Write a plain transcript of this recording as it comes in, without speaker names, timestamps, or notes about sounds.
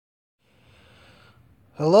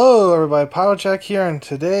Hello everybody, Pyrocheck here, and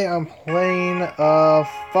today I'm playing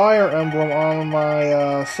Fire Emblem on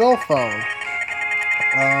my cell phone.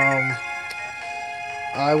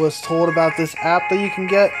 I was told about this app that you can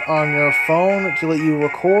get on your phone to let you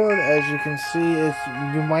record. As you can see,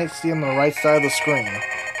 you might see on the right side of the screen.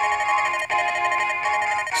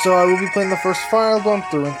 So I will be playing the first Fire Emblem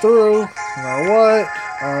through and through, no matter what.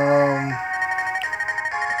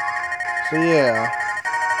 So yeah.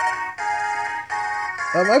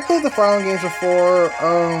 I played the Fire Emblem games before.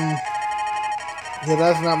 Yeah,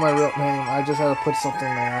 that's not my real name. I just had to put something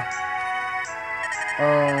there.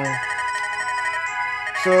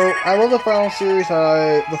 So I love the Fire Emblem series.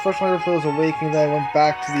 The first one I ever played was Awakening. Then I went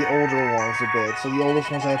back to the older ones a bit. So the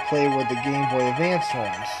oldest ones I played were the Game Boy Advance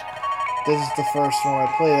ones. This is the first one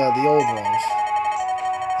I played out of the old ones.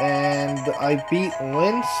 And I beat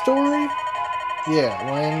Lynn's story. Yeah,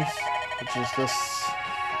 Lynn's, which is this.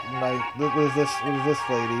 What is this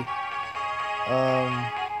lady?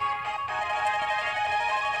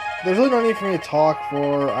 There's really no need for me to talk,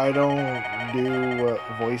 for I don't do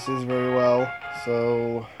voices very well,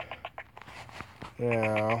 so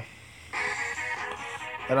yeah.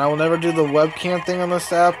 And I will never do the webcam thing on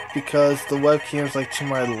this app because the webcam is like to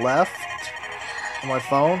my left on my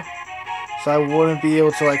phone, so I wouldn't be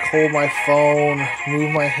able to like hold my phone,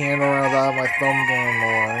 move my hand around without my thumb going in the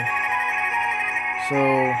way. So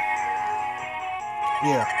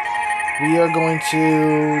yeah. We are going to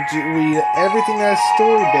read everything that is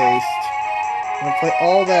story-based. I'm going to play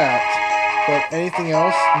all that, but anything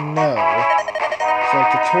else, no. So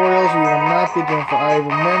like tutorials, we will not be doing, for I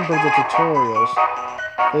remember the tutorials.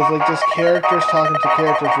 There's like just characters talking to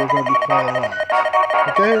characters, we're going to be playing that.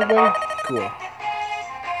 Okay, everybody? Cool.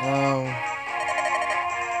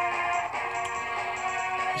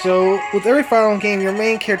 So, with every Fire Emblem game, your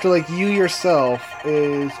main character, like you yourself,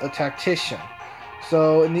 is a tactician.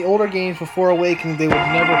 So, in the older games before Awakening, they would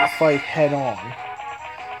never fight head-on.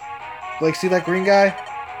 Like, see that green guy?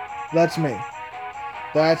 That's me.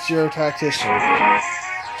 That's your tactician.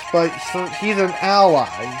 But so he's an ally,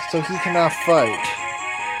 so he cannot fight.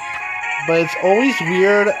 But it's always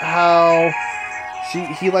weird how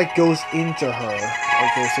he like goes into her.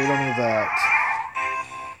 Okay, so you don't need that.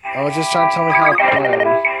 I was just trying to tell me how to play.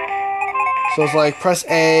 So it's like press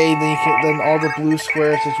A, then all the blue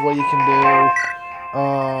squares is what you can do.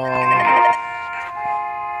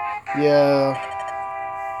 Yeah.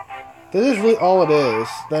 This is really all it is.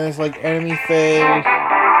 Then it's like enemy phase.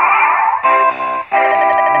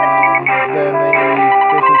 Then they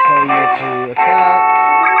basically tell you to attack.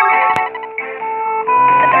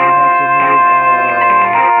 And then you have to move,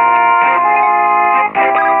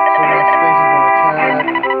 so now spaces of attack.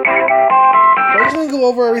 So I'm just gonna go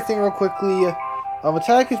over everything real quickly.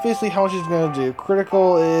 Attack is basically how much he's gonna do.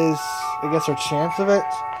 Critical is, I guess, our chance of it.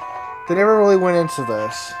 They never really went into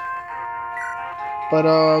this. But,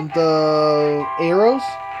 the arrows.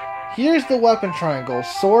 Here's the weapon triangle.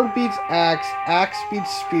 Sword beats axe, axe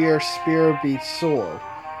beats spear, spear beats sword.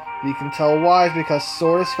 You can tell why is because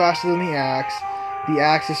sword is faster than the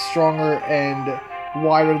axe is stronger and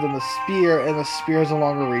wider than the spear, and the spear has a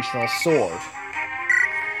longer reach than a sword.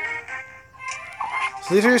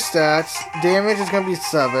 So these are your stats. Damage is going to be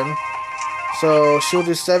 7. So she'll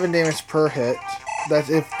do 7 damage per hit. That's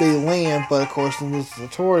if they land, but of course in this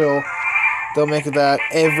tutorial, they'll make it that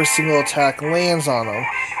every single attack lands on them.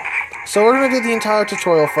 So we're going to do the entire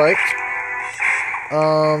tutorial fight.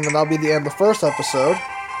 And that'll be the end of the first episode.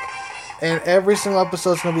 And every single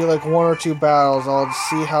episode is going to be like 1 or 2 battles. I'll just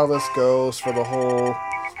see how this goes for the whole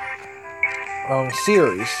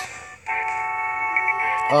series.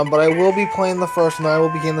 But I will be playing the first, and I will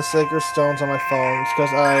be getting the Sacred Stones on my phone. It's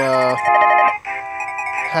because I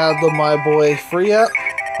have the My Boy free app.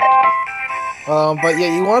 But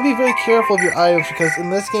yeah, you want to be very careful of your items, because in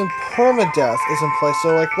this game, permadeath is in play.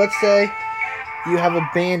 So, like, let's say you have a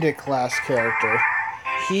bandit class character.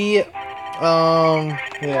 He,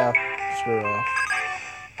 yeah, screw it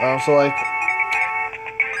off. So, like,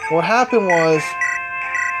 what happened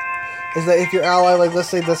is that if your ally, like, let's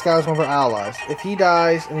say this guy was one of our allies. If he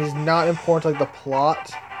dies and he's not important to, like, the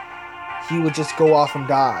plot, he would just go off and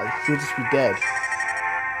die. He would just be dead.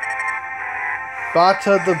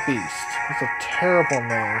 Bata the Beast. That's a terrible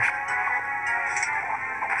name.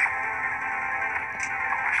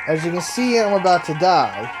 As you can see, I'm about to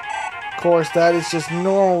die. Of course, that is just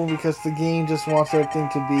normal because the game just wants everything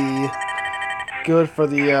to be good for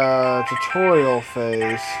the tutorial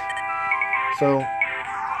phase. So,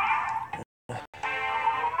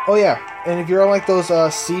 oh yeah, and if you're on like those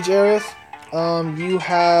siege areas, you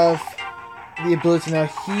have the ability to now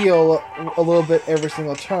heal a little bit every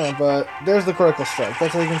single turn, but there's the critical strike.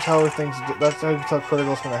 That's how you can tell things. That's how you can tell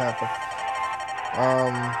critical's going to happen.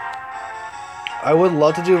 I would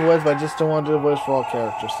love to do voice, but I just don't want to do voice for all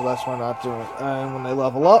characters, so that's why I'm not doing it. And when they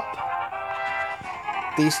level up,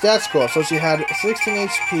 the stats go up. So she had 16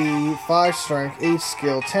 HP, 5 strength, 8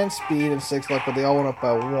 skill, 10 speed, and 6 luck, but they all went up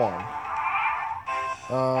by 1.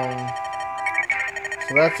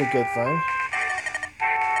 So that's a good thing.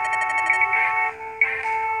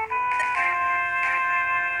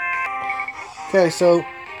 Okay, so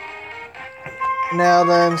now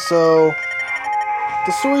then, so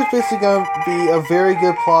the story is basically going to be a very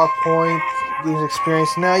good plot point, gain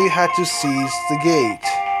experience. Now you have to seize the gate.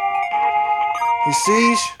 You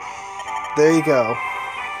siege, there you go.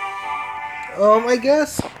 I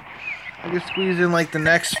guess I could squeeze in like the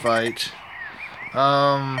next fight.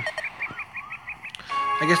 I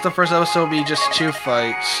guess the first episode will be just 2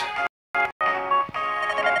 fights.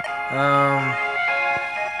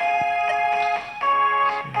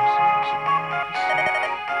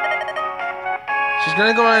 She's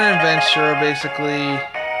gonna go on an adventure, basically.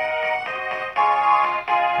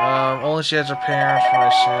 Only she has her parents'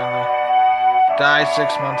 permission. Died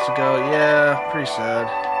 6 months ago. Yeah, pretty sad.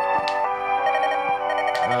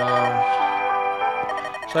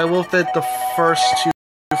 So I will fit the first 2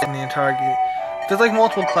 in the entire game. There's like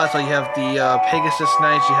multiple classes. Like you have the Pegasus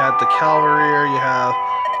Knights, you have the Cavalry, you have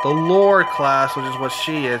the Lord class, which is what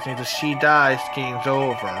she is. Means if she dies, game's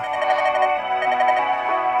over.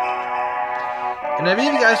 And I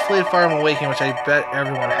believe you guys played Fire Emblem Awakening, which I bet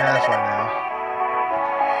everyone has right now.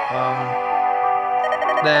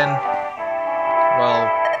 Then, well,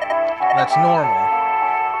 that's normal.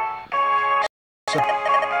 So,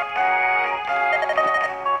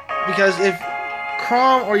 because if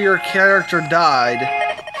Chrom or your character died,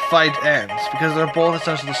 fight ends. Because they're both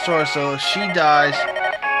essential to the story. So if she dies,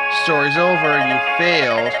 story's over, you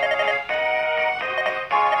failed.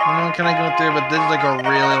 I don't know, can I go through, but this is like a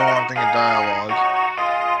really long thing of dialogue.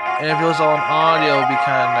 And if it was on audio, it would be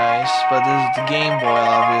kind of nice, but this is the Game Boy,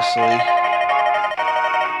 obviously.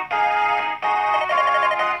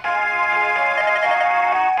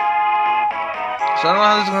 So I don't know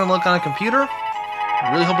how this is going to look on a computer.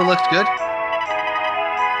 I really hope it looks good.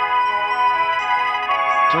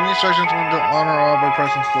 Turn the instructions to honor all by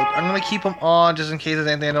pressing slip. I'm going to keep them on just in case there's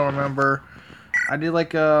anything I don't remember. I did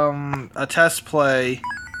like a test play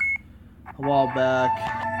a while back.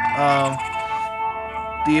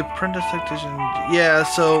 The apprentice tactician. Yeah,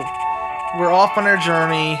 so we're off on our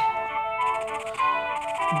journey.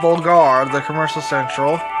 Bulgar, the commercial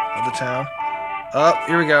central of the town.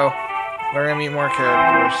 Here we go. We're gonna meet more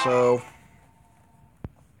characters, so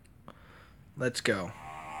let's go.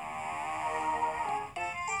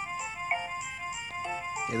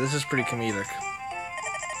 Yeah, this is pretty comedic.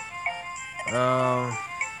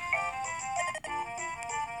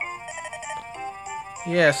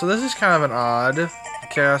 Yeah, so this is kind of an odd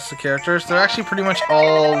cast of characters. They're actually pretty much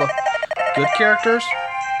all good characters.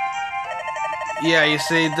 Yeah, you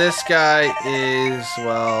see, this guy is,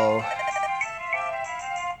 well...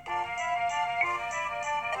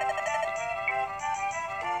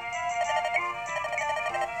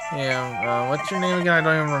 Yeah, what's your name again? I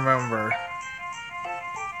don't even remember.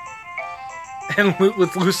 And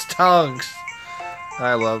with loose tongues.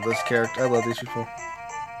 I love this character. I love these people.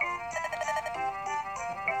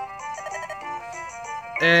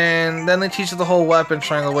 And then they teach you the whole weapon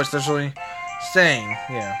triangle, which there's really same.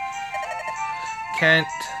 Yeah. Kent.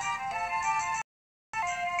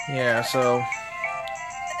 Yeah, so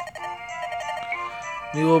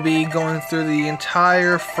we will be going through the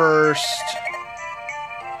entire first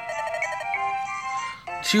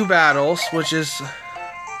 2 battles, which is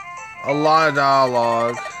a lot of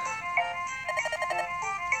dialogue.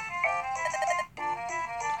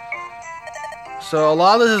 So a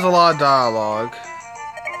lot of this is a lot of dialogue.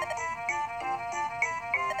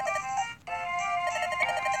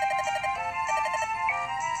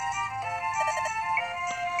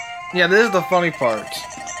 Yeah, this is the funny part.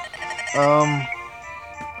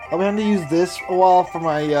 I'll be having to use this a while for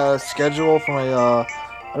my schedule for my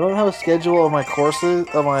I don't have a schedule of my courses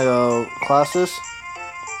of my classes.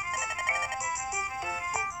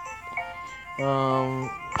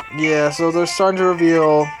 Yeah, so they're starting to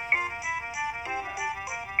reveal.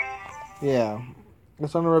 Yeah, they're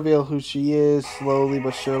starting to reveal who she is slowly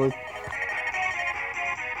but surely.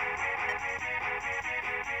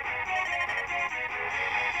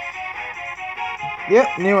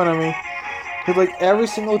 Yep, new enemy. Cause like every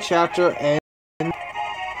single chapter ends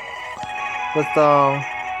with so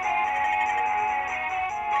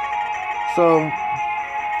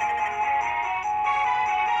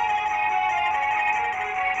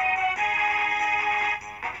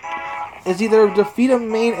is either defeat a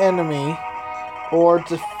main enemy or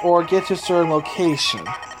get to a certain location.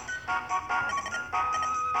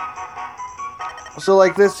 So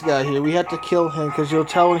like this guy here, we have to kill him because you'll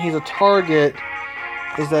tell when he's a target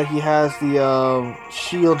is that he has the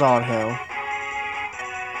shield on him.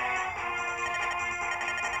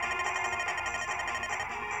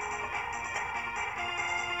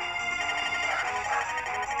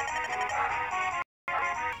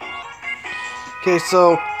 Okay,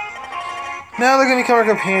 so now they're going to become our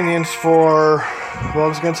companions for... Well,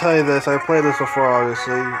 I'm just going to tell you this. I played this before,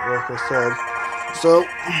 obviously, like I said. So,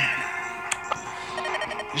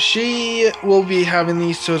 she will be having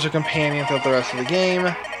these two as her companions throughout the rest of the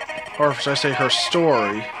game. Or should I say her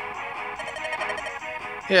story.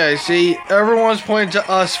 Yeah, you see, everyone's pointing to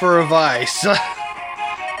us for advice.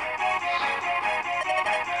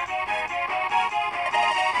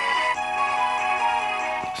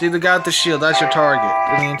 See, they got the shield. That's your target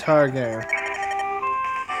in the entire game.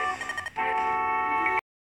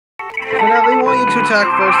 So now they want you to attack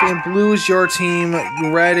first. And blue is your team.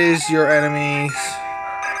 Red is your enemies.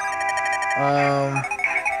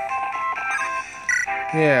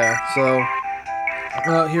 Yeah, so...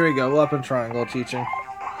 Well, here we go. Weapon triangle teaching.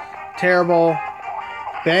 Terrible.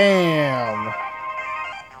 Bam!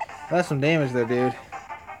 That's some damage there, dude.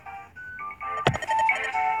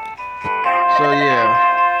 So, yeah.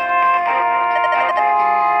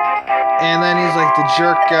 And then he's like the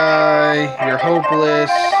jerk guy. You're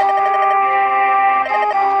hopeless.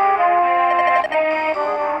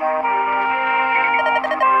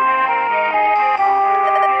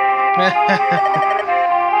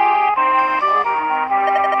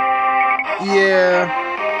 Yeah.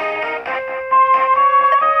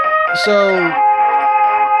 So,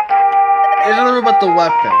 here's a little about the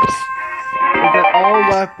weapons. Because all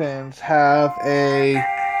weapons have a...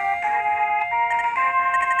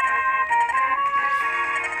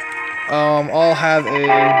 all have a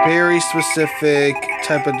very specific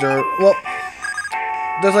type of dirt. Well,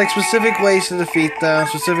 there's like specific ways to defeat them,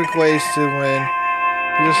 specific ways to win.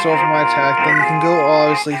 You just start from my attack, then you can go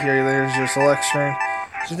obviously here. There's your select screen.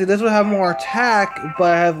 So this will have more attack,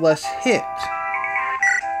 but I have less hit.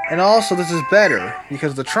 And also, this is better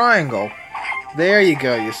because of the triangle. There you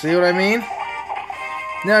go. You see what I mean?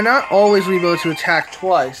 Now, not always will you be able to attack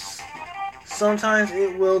twice. Sometimes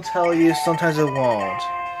it will tell you, sometimes it won't.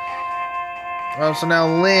 So now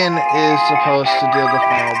Lynn is supposed to deal the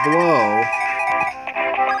final blow.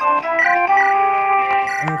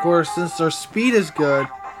 And of course, since her speed is good,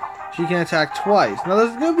 she can attack twice. Now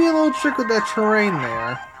there's going to be a little trick with that terrain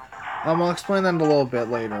there. I'll explain that in a little bit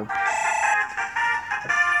later.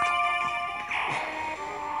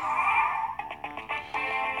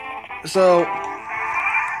 So,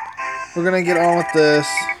 we're going to get on with this.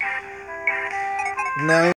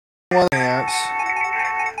 Now, one dance.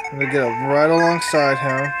 I'm going to get up right alongside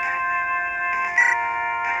him.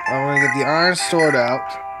 I'm going to get the iron sword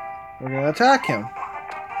out. We're going to attack him.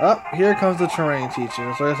 Oh, here comes the terrain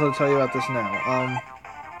teacher. So I guess I'll tell you about this now.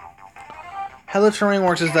 How the terrain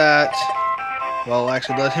works is that... Well,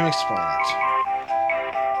 actually, let him explain it.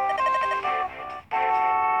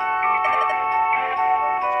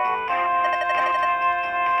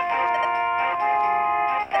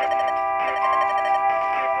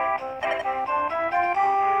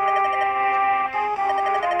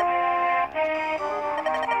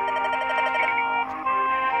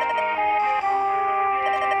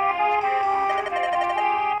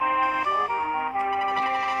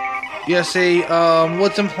 Yeah, see,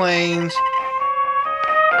 woods and plains.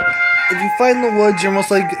 If you fight in the woods,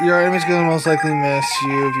 your enemy's gonna most likely miss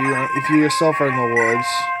you if you yourself are in the woods.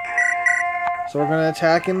 So we're gonna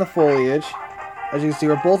attack in the foliage. As you can see,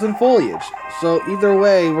 we're both in foliage. So either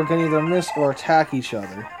way, we're gonna either miss or attack each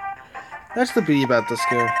other. That's the beauty about this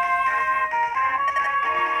game.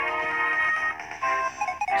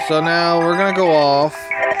 So now we're gonna go off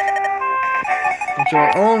into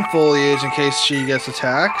our own foliage in case she gets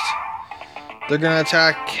attacked. They're gonna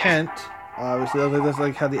attack Kent. Obviously, that's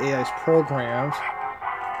like how the AI is programmed.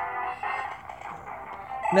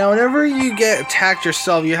 Now, whenever you get attacked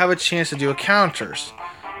yourself, you have a chance to do counters.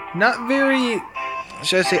 Not very,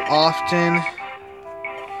 should I say, often.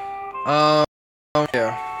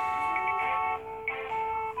 Yeah.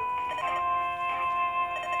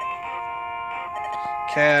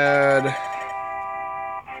 CAD.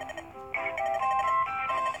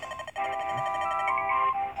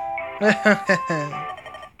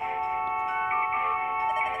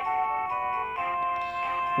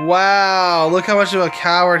 Wow, look how much of a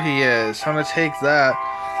coward he is. I'm gonna take that.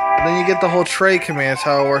 And then you get the whole trade commands,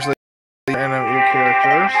 how it works with your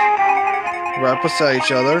characters. Right beside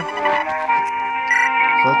each other.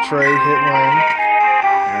 So trade, hit win.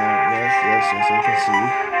 Yes, I can see.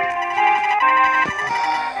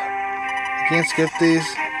 I can't skip these.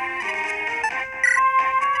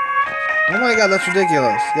 Oh my god, that's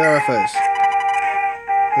ridiculous. Get out of my face.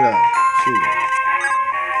 Get out. Shoot.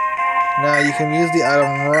 Now you can use the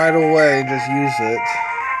item right away and just use it.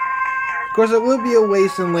 Of course, it would be a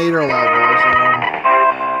waste in later levels.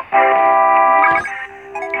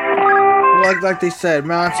 Like they said,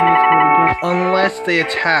 mounts need to be unless they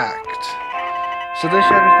attacked. So this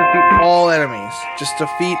shot is defeat all enemies. Just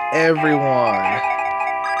defeat everyone.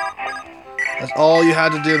 That's all you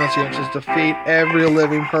had to do in this game. Just defeat every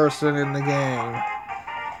living person in the game.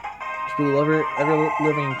 Just beat every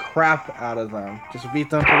living crap out of them. Just beat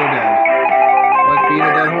them till they're dead. Like beating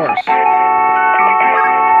a dead horse.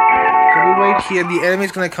 So we wait here. The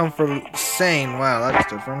enemy's gonna come for Sane. Wow, that's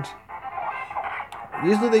different.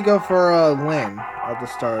 Usually they go for Lynn at the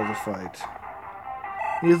start of the fight.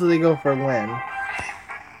 Usually they go for Lynn.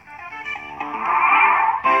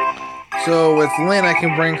 So with Lynn, I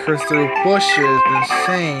can bring her through bushes.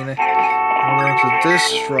 Insane. And we're into this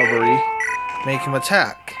shrubbery. Make him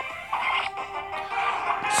attack.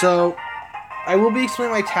 So I will be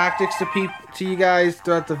explaining my tactics to you guys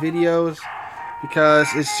throughout the videos, because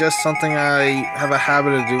it's just something I have a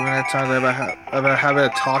habit of doing at times. I have a habit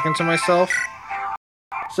of talking to myself.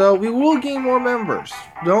 So we will gain more members.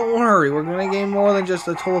 Don't worry, we're going to gain more than just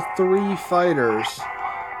a total of 3 fighters.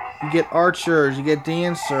 You get archers, you get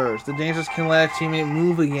dancers. The dancers can let a teammate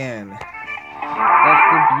move again. That's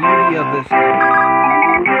the beauty of this game.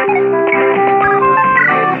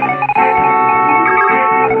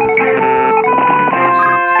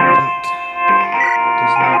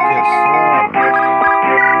 Does not get slaughtered.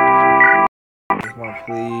 Come on,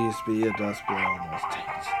 please be a dust blow almost.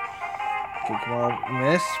 Okay, come on,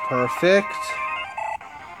 miss. Perfect.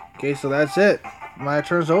 Okay, so that's it. My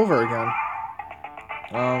turn's over again.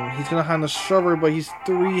 He's gonna hide in the shrubbery, but he's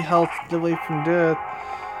 3 health away from death.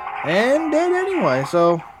 And dead anyway,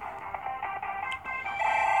 so...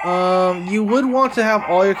 you would want to have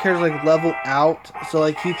all your characters, like, level out, so,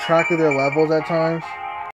 like, keep track of their levels at times.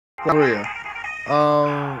 Here.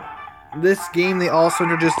 This game, they also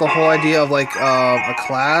introduced the whole idea of, like, a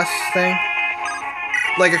class thing.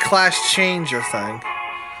 Like a class changer thing.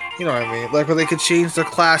 You know what I mean? Like, where they could change their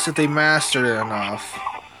class if they mastered it enough.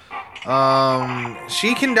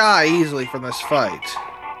 She can die easily from this fight.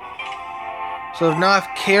 So if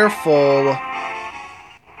not careful,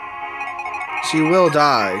 she will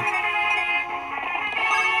die.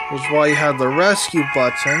 Which is why you have the rescue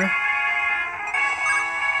button.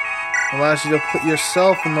 Allows you to put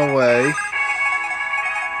yourself in the way.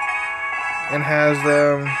 And has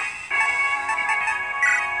them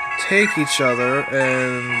take each other,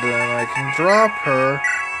 and then I can drop her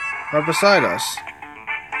right beside us.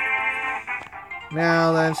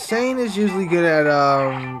 Now, then, Sane is usually good at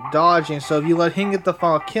dodging, so if you let him get the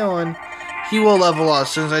final kill in, he will level up.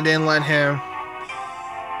 Since I didn't let him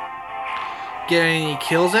get any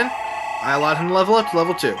kills in, I allowed him to level up to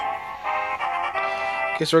level 2.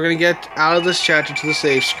 Okay, so we're going to get out of this chapter to the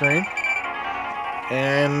save screen,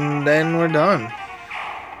 and then we're done.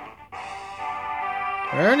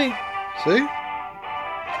 Alrighty, see?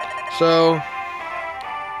 So...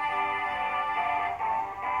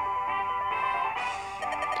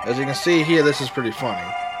 as you can see here, this is pretty funny.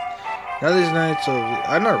 Now these Knights of...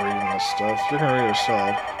 I'm not reading this stuff. You're gonna read it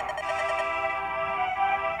yourself.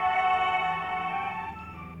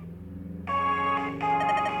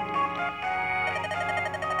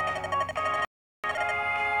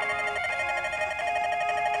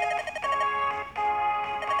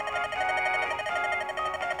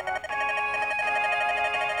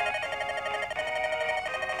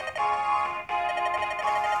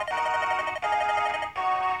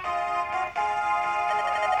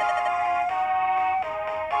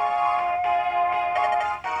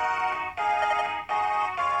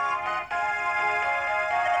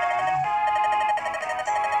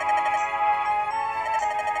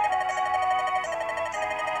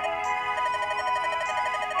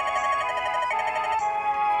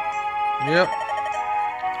 Yep.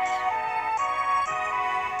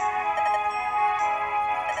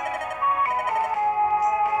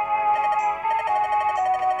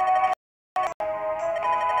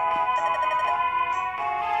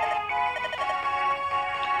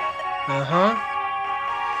 Uh-huh.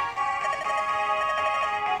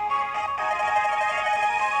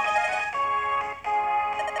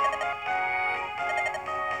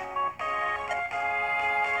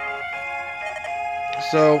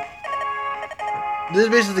 So, this is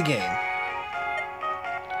basically the game.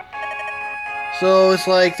 So it's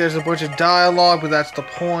like there's a bunch of dialogue, but that's the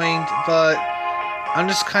point. But I'm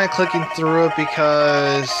just kind of clicking through it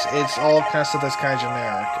because it's all kind of stuff that's kind of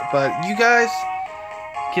generic. But you guys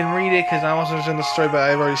can read it because I wasn't in the story, but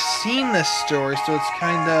I've already seen this story, so it's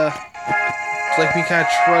like me kind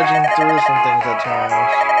of trudging through some things at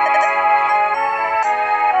times.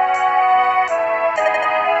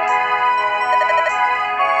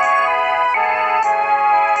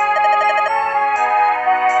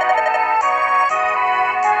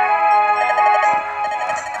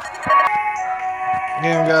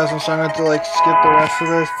 Again, guys, I'm trying not to like skip the rest of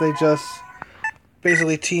this. They just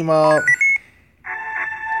basically team up.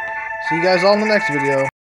 See you guys all in the next video.